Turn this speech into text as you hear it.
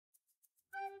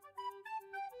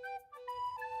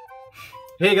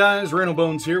Hey guys, Randall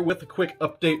Bones here with a quick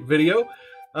update video.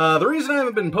 The reason I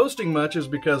haven't been posting much is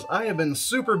because I have been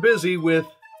super busy with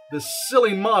this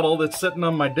silly model that's sitting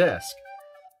on my desk.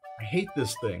 I hate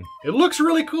this thing. It looks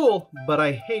really cool, but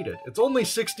I hate it. It's only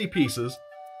 60 pieces,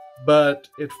 but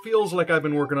it feels like I've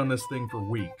been working on this thing for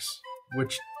weeks,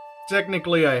 which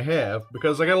technically I have,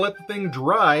 because I gotta let the thing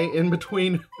dry in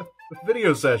between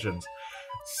video sessions.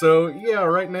 So yeah,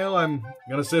 right now I'm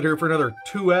gonna sit here for another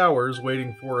 2 hours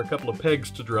waiting for a couple of pegs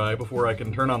to dry before I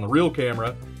can turn on the real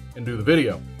camera and do the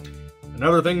video.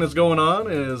 Another thing that's going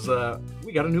on is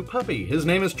we got a new puppy. His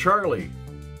name is Charlie.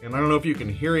 And I don't know if you can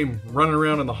hear him running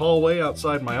around in the hallway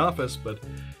outside my office, but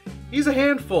he's a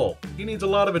handful. He needs a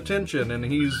lot of attention, and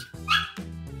he's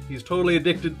totally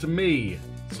addicted to me.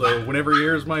 So whenever he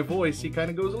hears my voice, he kind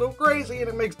of goes a little crazy, and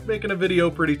it makes making a video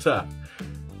pretty tough.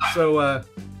 So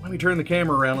let me turn the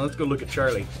camera around and let's go look at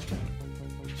Charlie.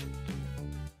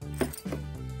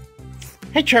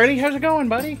 Hey Charlie, how's it going,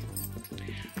 buddy?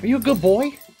 Are you a good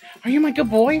boy? Are you my good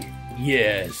boy?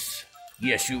 Yes.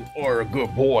 Yes, you are a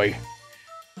good boy.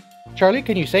 Charlie,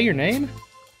 can you say your name?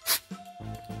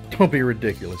 Don't be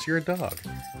ridiculous, you're a dog.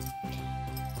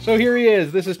 So here he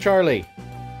is, this is Charlie.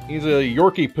 He's a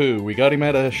Yorkie poo. We got him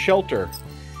at a shelter.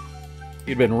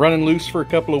 He'd been running loose for a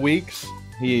couple of weeks.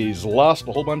 He's lost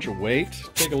a whole bunch of weight.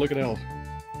 Take a look at how...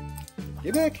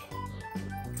 Get back!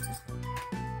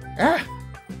 Ah!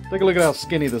 Take a look at how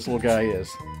skinny this little guy is.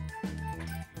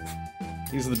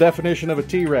 He's the definition of a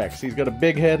T-Rex. He's got a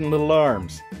big head and little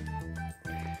arms.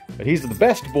 But he's the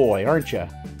best boy, aren't you?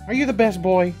 Are you the best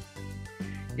boy?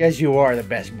 Yes, you are the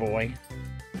best boy.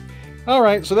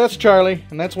 Alright, so that's Charlie,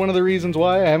 and that's one of the reasons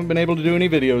why I haven't been able to do any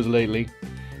videos lately.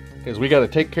 Because we got to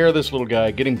take care of this little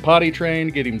guy, get him potty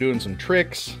trained, get him doing some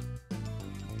tricks.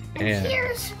 And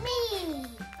here's me!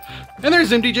 And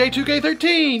there's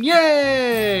MDJ2K13!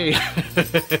 Yay!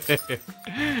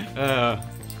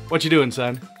 What you doing,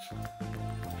 son?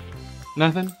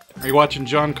 Nothing? Are you watching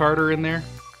John Carter in there?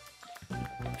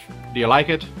 Do you like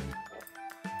it?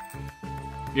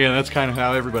 Yeah, that's kind of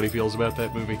how everybody feels about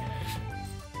that movie.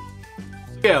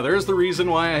 Yeah, there's the reason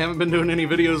why I haven't been doing any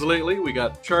videos lately. We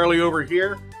got Charlie over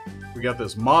here. We got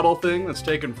this model thing that's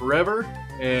taken forever,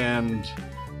 and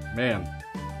man,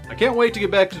 I can't wait to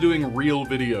get back to doing real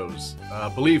videos.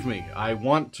 Believe me, I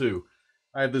want to.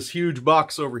 I have this huge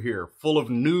box over here full of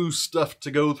new stuff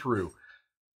to go through.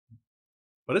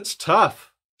 But it's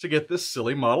tough to get this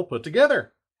silly model put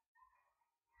together.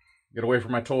 Get away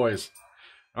from my toys.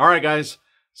 Alright guys,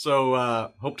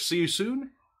 so hope to see you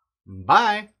soon.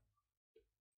 Bye!